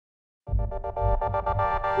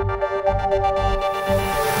Hello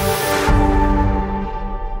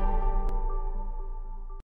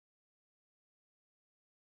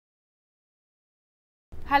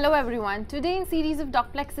everyone. Today in series of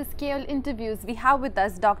Docplexus KOL interviews, we have with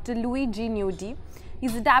us Dr. Luigi Gnudi.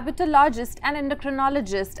 He's a diabetologist and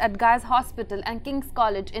endocrinologist at Guy's Hospital and King's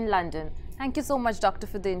College in London. Thank you so much, doctor,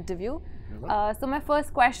 for the interview. So my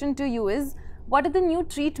first question to you is, what are the new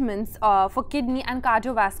treatments for kidney and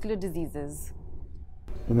cardiovascular diseases?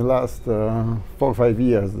 In the last 4 or 5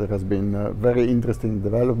 years, there has been very interesting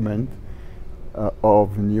development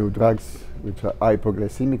of new drugs which are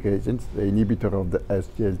hypoglycemic agents, the inhibitor of the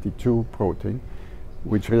SGLT2 protein,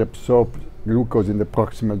 which reabsorbs glucose in the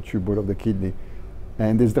proximal tubule of the kidney.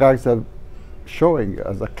 And these drugs are showing,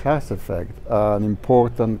 as a class effect, an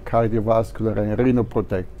important cardiovascular and renal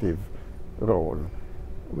protective role,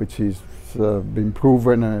 which is been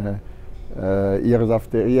proven years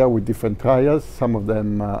after year with different trials. Some of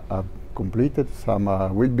them are completed, some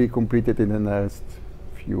will be completed in the next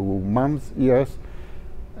few months, years.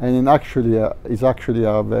 And it's actually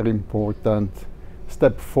a very important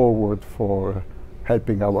step forward for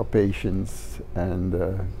helping our patients and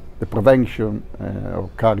the prevention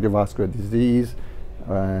of cardiovascular disease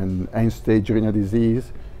and end-stage renal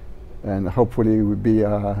disease, and hopefully it will be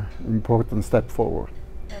an important step forward.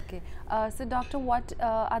 Okay. So doctor, what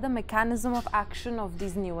are the mechanism of action of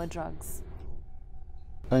these newer drugs?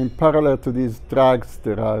 In parallel to these drugs,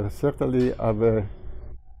 there are certainly other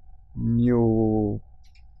new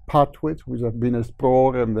pathways which have been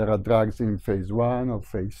explored, and there are drugs in phase 1 or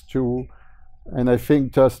phase 2. And I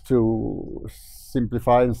think, just to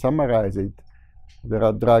simplify and summarize it, there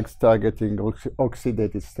are drugs targeting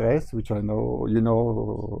oxidative stress, which I know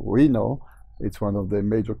we know it's one of the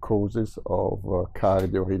major causes of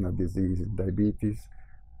cardiorenal disease and diabetes.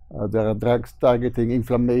 There are drugs targeting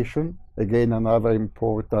inflammation, again another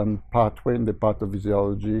important pathway in the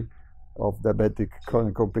pathophysiology of diabetic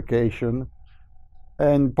chronic complication,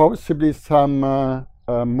 and possibly some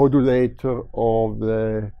modulator of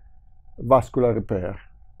the vascular repair.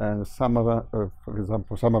 And some of, for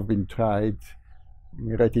example, some have been tried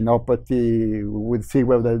in retinopathy. We'll see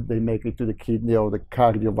whether they make it to the kidney or the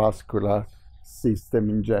cardiovascular system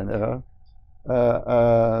in general.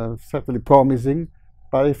 Certainly promising,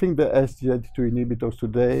 but I think the SGLT2 inhibitors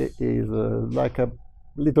today is like a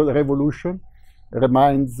little revolution. It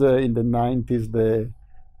reminds in the 90s the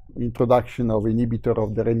introduction of inhibitor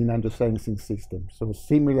of the renin-angiotensin system. So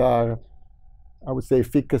similar, I would say,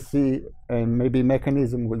 efficacy and maybe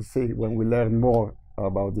mechanism. We'll see when we learn more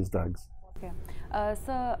about these drugs. Okay.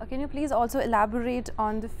 So can you please also elaborate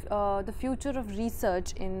on the future of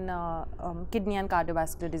research in kidney and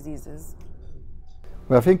cardiovascular diseases?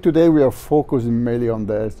 Well, I think today we are focusing mainly on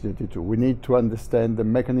the SGLT2. We need to understand the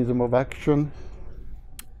mechanism of action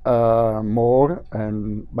more,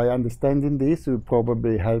 and by understanding this, it will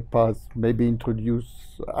probably help us maybe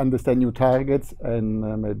understand new targets and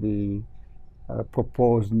maybe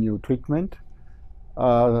propose new treatment.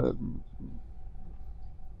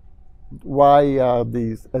 Why are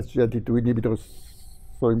these SGLT2 inhibitors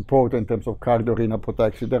so important in terms of cardiorenal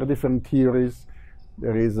protection? There are different theories.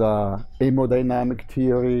 There is a hemodynamic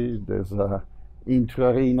theory, there's a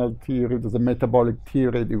intrarenal theory, there's a metabolic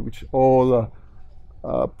theory, which all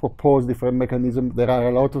propose different mechanisms. There are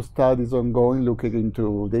a lot of studies ongoing looking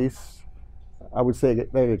into this. I would say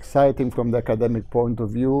very exciting from the academic point of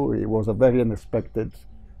view. It was a very unexpected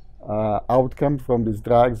outcome from these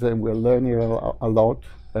drugs, and we're learning a lot,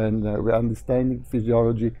 and we're understanding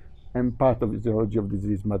physiology and pathophysiology of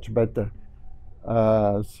disease much better.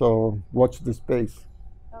 So watch the space.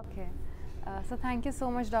 Okay. So thank you so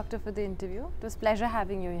much, doctor, for the interview. It was a pleasure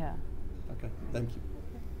having you here. Okay, thank you.